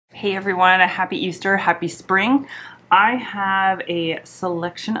Hey everyone, a happy Easter, happy spring. I have a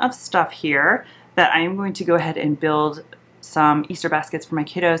selection of stuff here that I am going to go ahead and build some Easter baskets for my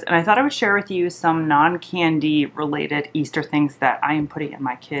kiddos, and I thought I would share with you some non-candy related Easter things that I am putting in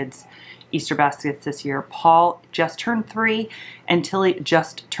my kids' Easter baskets this year. Paul just turned 3 and Tilly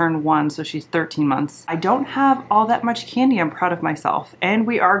just turned 1, so she's 13 months. I don't have all that much candy. I'm proud of myself, and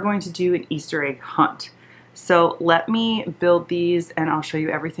we are going to do an Easter egg hunt. So let me build these and I'll show you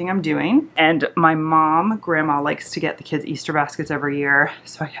everything I'm doing. And my mom, grandma, likes to get the kids Easter baskets every year.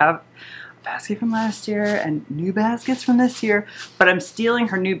 So I have a basket from last year and new baskets from this year, but I'm stealing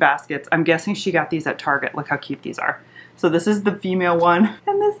her new baskets. I'm guessing she got these at Target. Look how cute these are. So this is the female one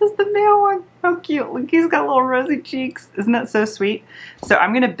and this is the male one. How cute. Look, he's got little rosy cheeks. Isn't that so sweet? So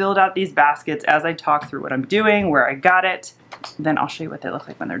I'm gonna build out these baskets as I talk through what I'm doing, where I got it. Then I'll show you what they look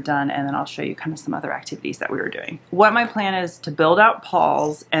like when they're done, and then I'll show you kind of some other activities that we were doing. What my plan is to build out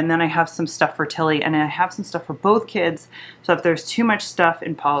Paul's, and then I have some stuff for Tilly, and I have some stuff for both kids. So if there's too much stuff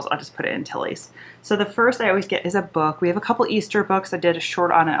in Paul's, I'll just put it in Tilly's. So the first I always get is a book. We have a couple Easter books. I did a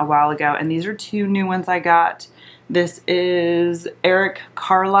short on it a while ago, and these are two new ones I got. This is Eric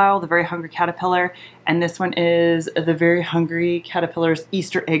Carlisle, The Very Hungry Caterpillar, and this one is The Very Hungry Caterpillar's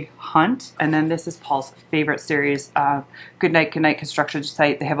Easter Egg Hunt. And then this is Paul's favorite series, Good Night Construction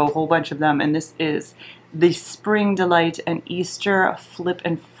Site. They have a whole bunch of them, and this is the Spring Delight and Easter Flip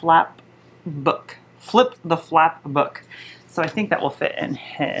and Flap book. Flip the Flap book. So I think that will fit in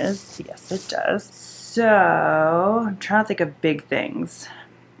his. Yes, it does. So I'm trying to think of big things.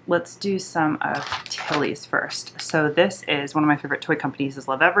 Let's do some of Tilly's first. So this is one of my favorite toy companies, is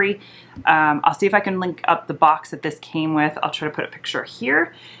Lovevery. I'll see if I can link up the box that this came with. I'll try to put a picture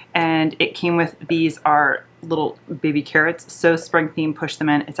here. And it came with, these are little baby carrots, so spring theme, push them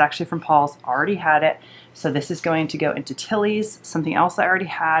in. It's actually from Paul's, already had it. So this is going to go into Tilly's. Something else I already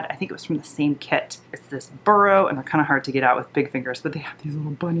had, I think it was from the same kit. It's this burrow, and they're kind of hard to get out with big fingers, but they have these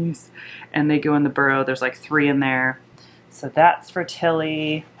little bunnies and they go in the burrow. There's like 3 in there. So that's for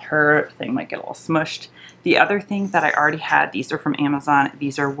Tilly. Her thing might get a little smushed. The other things that I already had, these are from Amazon.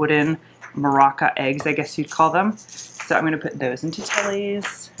 These are wooden maraca eggs, I guess you'd call them. So I'm gonna put those into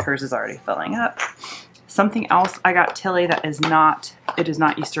Tilly's. Hers is already filling up. Something else I got Tilly that is not, it is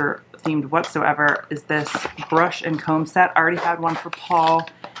not Easter themed whatsoever, is this brush and comb set. I already had one for Paul,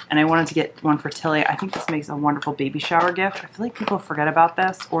 and I wanted to get one for Tilly. I think this makes a wonderful baby shower gift. I feel like people forget about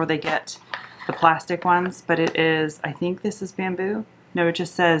this, or they get the plastic ones, but it is, I think this is bamboo. No, it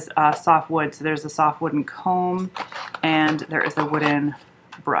just says soft wood. So there's a soft wooden comb and there is a wooden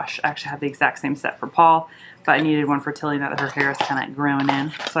brush. I actually have the exact same set for Paul, but I needed one for Tilly now that her hair is kind of growing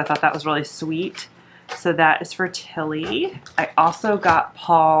in. So I thought that was really sweet. So that is for Tilly. I also got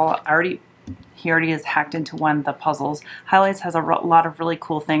Paul, he already has hacked into one of the puzzles. Highlights has a lot of really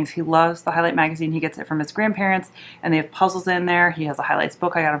cool things. He loves the Highlight magazine. He gets it from his grandparents, and they have puzzles in there. He has a Highlights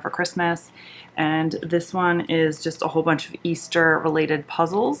book. I got him for Christmas. And this one is just a whole bunch of Easter-related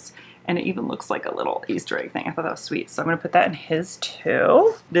puzzles, and it even looks like a little Easter egg thing. I thought that was sweet, so I'm going to put that in his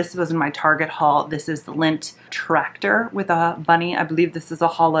too. This was in my Target haul. This is the Lindt tractor with a bunny. I believe this is a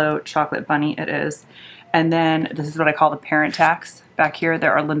hollow chocolate bunny. It is. And then this is what I call the parent tax. Back here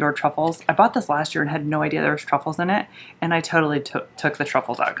there are Lindor truffles. I bought this last year and had no idea there was truffles in it, and I totally took the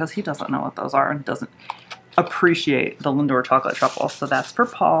truffles out because he doesn't know what those are and doesn't appreciate the Lindor chocolate truffles. So that's for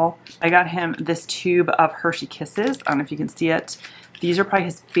Paul. I got him this tube of Hershey Kisses. I don't know if you can see it. These are probably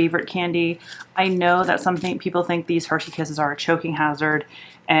his favorite candy. I know that people think these Hershey Kisses are a choking hazard,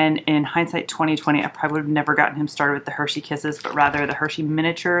 and in hindsight 2020, I probably would have never gotten him started with the Hershey Kisses, but rather the Hershey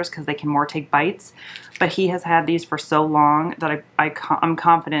miniatures, because they can more take bites. But he has had these for so long that I'm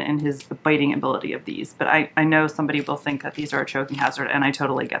confident in his biting ability of these. But I know somebody will think that these are a choking hazard, and I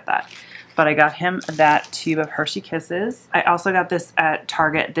totally get that. But I got him that tube of Hershey Kisses. I also got this at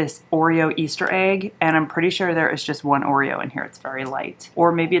Target, this Oreo Easter egg, and I'm pretty sure there is just one Oreo in here. It's very light.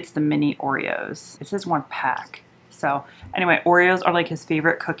 Or maybe it's the mini Oreos. It says 1 pack. So anyway, Oreos are like his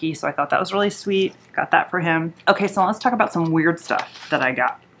favorite cookie, so I thought that was really sweet. Got that for him. Okay, so let's talk about some weird stuff that I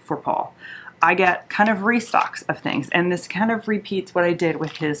got for Paul. I get kind of restocks of things, and this kind of repeats what I did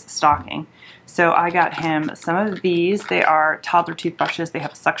with his stocking. So I got him some of these. They are toddler toothbrushes. They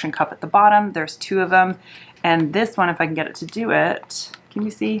have a suction cup at the bottom. There's 2 of them. And this one, if I can get it to do it, can you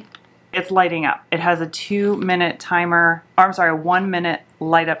see? It's lighting up. It has a 2-minute timer, or I'm sorry, a 1-minute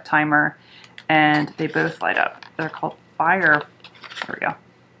light up timer, and they both light up. They're called Fire, there we go. Can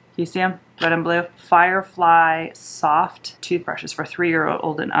you see them? Red and blue. Firefly soft toothbrushes for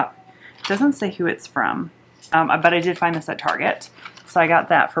 3-year-old and up. It doesn't say who it's from, but I did find this at Target. So I got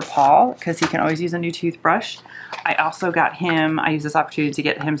that for Paul because he can always use a new toothbrush. I also got him, I use this opportunity to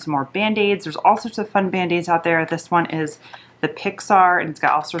get him some more Band-Aids. There's all sorts of fun Band-Aids out there. This one is the Pixar, and it's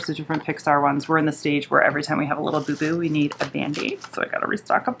got all sorts of different Pixar ones. We're in the stage where every time we have a little boo-boo, we need a Band-Aid, so I got a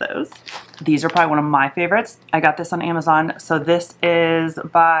restock of those. These are probably one of my favorites. I got this on Amazon. So this is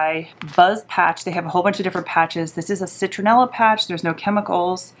by Buzz Patch. They have a whole bunch of different patches. This is a citronella patch. There's no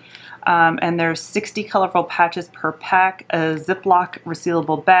chemicals. And there's 60 colorful patches per pack. A Ziploc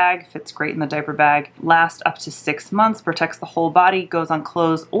resealable bag, fits great in the diaper bag. Lasts up to 6 months, protects the whole body, goes on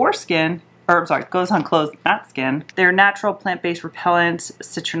clothes or skin. Or sorry, goes on clothes, not skin. They're natural plant-based repellent,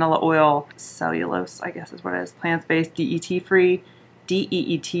 citronella oil, cellulose, I guess is what it is, plant-based, DEET-free,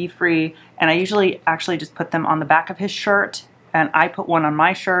 and I usually actually just put them on the back of his shirt, and I put one on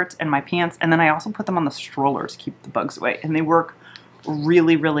my shirt and my pants, and then I also put them on the stroller to keep the bugs away, and they work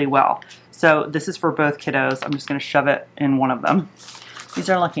really, really well. So this is for both kiddos. I'm just gonna shove it in one of them. These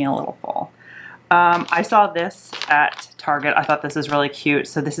are looking a little full. I saw this at Target. I thought this was really cute.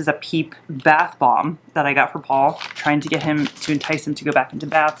 So this is a Peep bath bomb that I got for Paul, trying to get him to entice him to go back into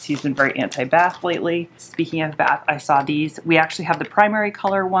baths. He's been very anti-bath lately. Speaking of bath, I saw these. We actually have the primary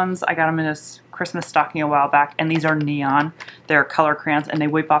color ones. I got them in a Christmas stocking a while back, and these are neon. They're color crayons, and they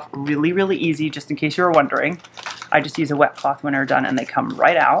wipe off really, really easy, just in case you were wondering. I just use a wet cloth when they're done, and they come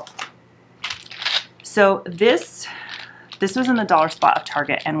right out. So this was in the dollar spot of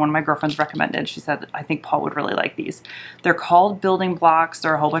Target, and one of my girlfriends recommended. She said, I think Paul would really like these. They're called building blocks.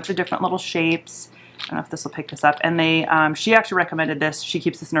 They're a whole bunch of different little shapes. I don't know if this will pick this up. And they, she actually recommended this. She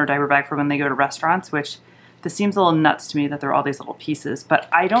keeps this in her diaper bag for when they go to restaurants, which this seems a little nuts to me that there are all these little pieces, but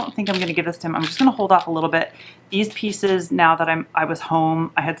I don't think I'm going to give this to him. I'm just going to hold off a little bit. These pieces, now that I was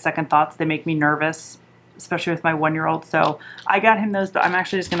home, I had second thoughts. They make me nervous, especially with my 1-year-old. So I got him those, but I'm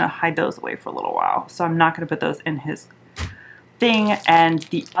actually just going to hide those away for a little while. So I'm not going to put those in his thing. And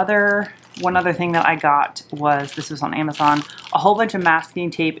the one other thing that I got was, this was on Amazon, a whole bunch of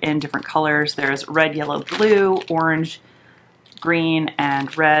masking tape in different colors. There's red, yellow, blue, orange, green,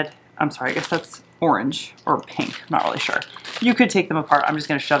 and red. I'm sorry, I guess that's orange or pink. I'm not really sure. You could take them apart. I'm just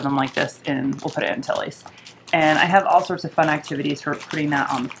going to shove them like this and we'll put it in Tilly's. And I have all sorts of fun activities for putting that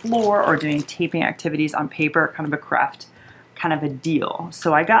on the floor or doing taping activities on paper, kind of a craft, kind of a deal.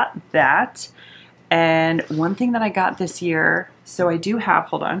 So I got that. And one thing that I got this year, so I do have,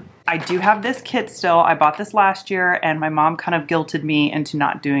 hold on, I do have this kit still. I bought this last year and my mom kind of guilted me into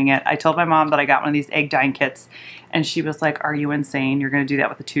not doing it. I told my mom that I got one of these egg dyeing kits and she was like, are you insane? You're gonna do that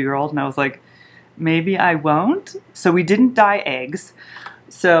with a 2-year-old? And I was like, maybe I won't. So we didn't dye eggs.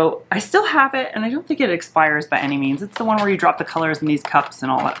 So I still have it and I don't think it expires by any means. It's the one where you drop the colors in these cups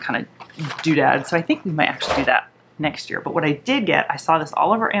and all that kind of doodad. So I think we might actually do that next year. But what I did get, I saw this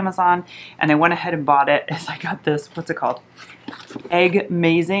all over Amazon and I went ahead and bought it, is I got this, what's it called?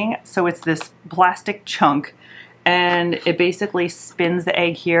 Egg-mazing. So it's this plastic chunk and it basically spins the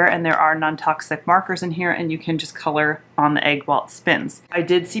egg here and there are non-toxic markers in here and you can just color on the egg while it spins. I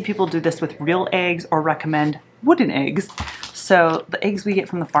did see people do this with real eggs or recommend wooden eggs. So the eggs we get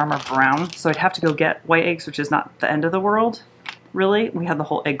from the farm are brown, so I'd have to go get white eggs, which is not the end of the world. Really, we had the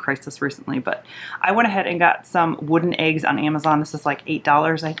whole egg crisis recently, but I went ahead and got some wooden eggs on Amazon. This is like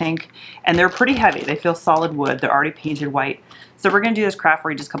 $8, I think, and they're pretty heavy. They feel solid wood. They're already painted white. So we're gonna do this craft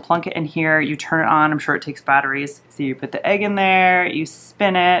where you just plunk it in here, you turn it on. I'm sure it takes batteries. So you put the egg in there, you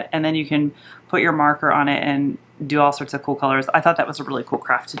spin it, and then you can put your marker on it and do all sorts of cool colors. I thought that was a really cool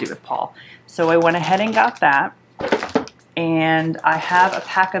craft to do with Paul. So I went ahead and got that. And I have a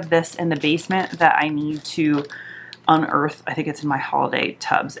pack of this in the basement that I need to unearth. I think it's in my holiday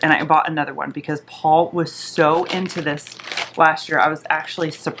tubs. And I bought another one because Paul was so into this last year. I was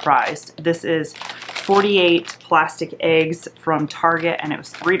actually surprised. This is 48 plastic eggs from Target and it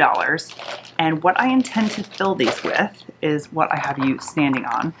was $3. And what I intend to fill these with is what I have you standing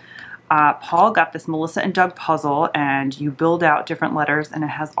on. Paul got this Melissa and Doug puzzle and you build out different letters and it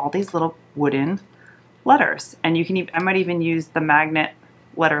has all these little wooden letters. And you can even, I might even use the magnet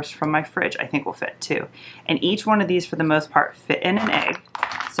letters from my fridge, I think will fit too. And each one of these for the most part fit in an egg.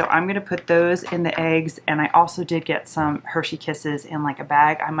 So I'm gonna put those in the eggs, and I also did get some Hershey Kisses in like a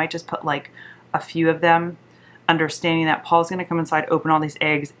bag. I might just put like a few of them, understanding that Paul's gonna come inside, open all these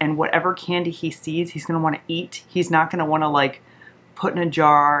eggs, and whatever candy he sees, he's gonna wanna eat. He's not gonna wanna like put in a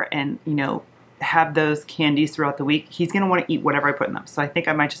jar and, you know, have those candies throughout the week. He's gonna wanna eat whatever I put in them. So I think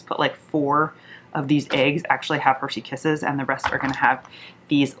I might just put like 4 of these eggs actually have Hershey Kisses, and the rest are gonna have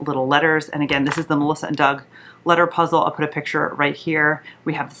these little letters. And again, this is the Melissa and Doug letter puzzle. I'll put a picture right here.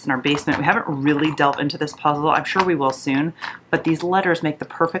 We have this in our basement. We haven't really delved into this puzzle. I'm sure we will soon, but these letters make the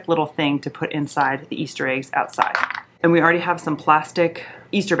perfect little thing to put inside the Easter eggs outside. And we already have some plastic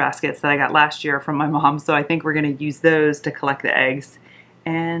Easter baskets that I got last year from my mom, so I think we're gonna use those to collect the eggs.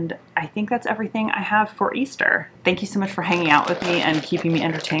 And I think that's everything I have for Easter. Thank you so much for hanging out with me and keeping me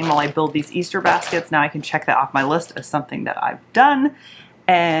entertained while I build these Easter baskets. Now I can check that off my list as something that I've done.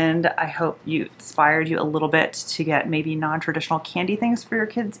 And I hope you inspired you a little bit to get maybe non-traditional candy things for your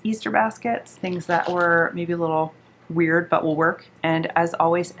kids' Easter baskets, things that were maybe a little weird but will work. And as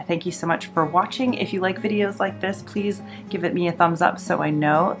always, thank you so much for watching. If you like videos like this, please give it me a thumbs up so I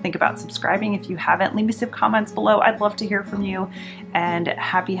know. Think about subscribing if you haven't. Leave me some comments below. I'd love to hear from you. And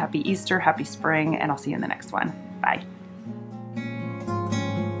happy Easter, happy spring, and I'll see you in the next one. Bye.